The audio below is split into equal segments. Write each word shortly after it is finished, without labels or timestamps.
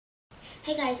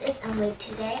Hey guys, it's Emily.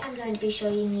 Today I'm going to be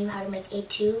showing you how to make a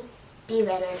TBR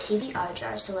or TBR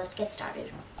jar, so let's get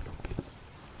started.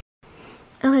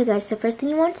 Okay guys, so first thing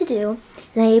you want to do is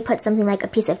then you put something like a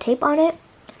piece of tape on it,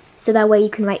 so that way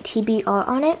you can write TBR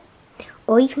on it,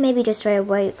 or you can maybe just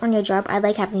write on your jar, but I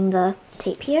like having the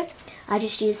tape here. I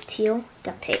just use teal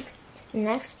duct tape.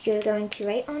 Next, you're going to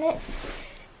write on it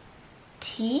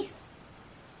TBR.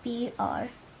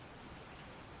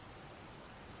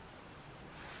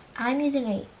 I'm using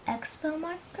a Expo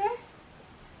marker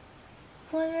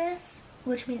for this,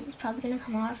 which means it's probably going to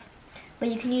come off, but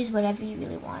you can use whatever you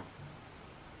really want.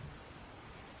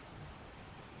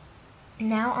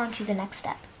 Now on to the next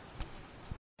step.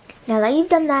 Now that you've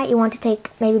done that, you want to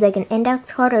take maybe like an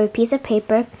index card or a piece of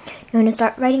paper. You're going to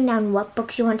start writing down what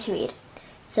books you want to read.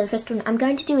 So the first one I'm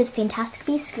going to do is Fantastic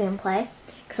Beasts Screenplay,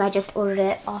 because I just ordered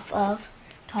it off of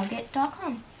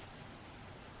Target.com.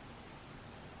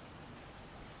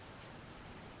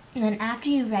 And then after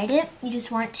you write it, you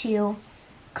just want to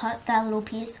cut that little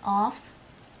piece off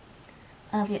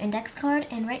of your index card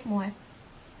and write more.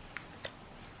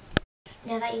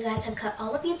 Now that you guys have cut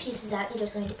all of your pieces out, you're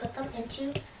just going to put them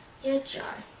into your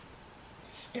jar.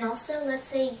 And also, let's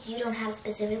say you don't have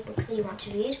specific books that you want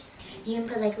to read. You can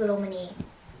put like little mini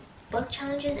book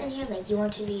challenges in here, like you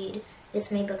want to read this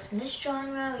many books from this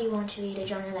genre, or you want to read a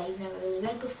genre that you've never really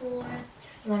read before.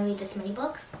 You want to read this many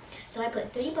books. So I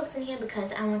put 30 books in here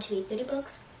because I want to read 30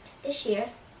 books this year.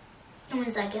 And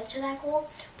once I get to that goal,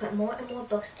 put more and more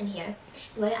books in here.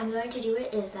 The way I'm going to do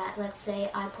it is that, let's say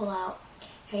I pull out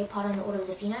Harry Potter and the Order of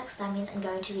the Phoenix. That means I'm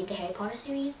going to read the Harry Potter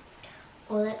series.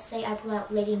 Or let's say I pull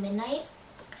out Lady Midnight.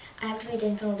 I have to read the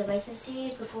Infernal Devices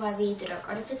series before I read the Dark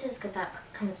Artifices, because that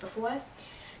comes before.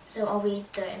 So I'll read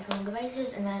the Infernal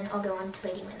Devices and then I'll go on to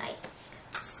Lady Midnight.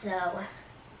 So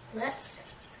let's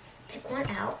pick one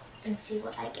out and see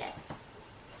what I get.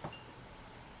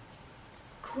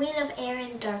 Queen of Air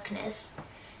and Darkness.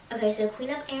 Okay, so Queen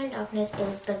of Air and Darkness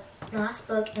is the last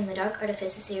book in the Dark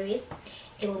Artifices series.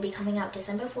 It will be coming out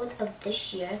December 4th of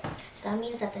this year. So that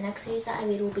means that the next series that I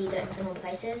read will be the Infernal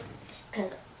Devices.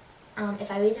 Because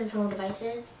if I read the Infernal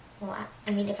Devices,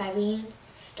 if I read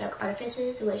Dark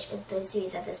Artifices, which is the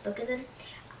series that this book is in,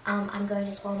 I'm going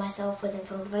to spoil myself with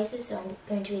Infernal Devices, so I'm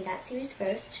going to read that series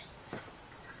first.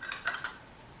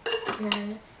 And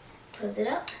then close it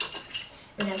up.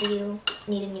 Whenever you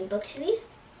need a new book to read,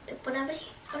 pick one out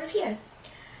of here.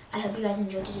 I hope you guys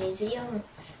enjoyed today's video.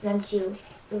 Remember to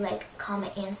like,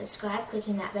 comment, and subscribe,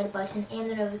 clicking that red button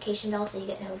and the notification bell so you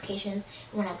get notifications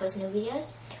when I post new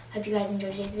videos. Hope you guys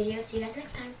enjoyed today's video. See you guys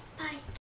next time. Bye.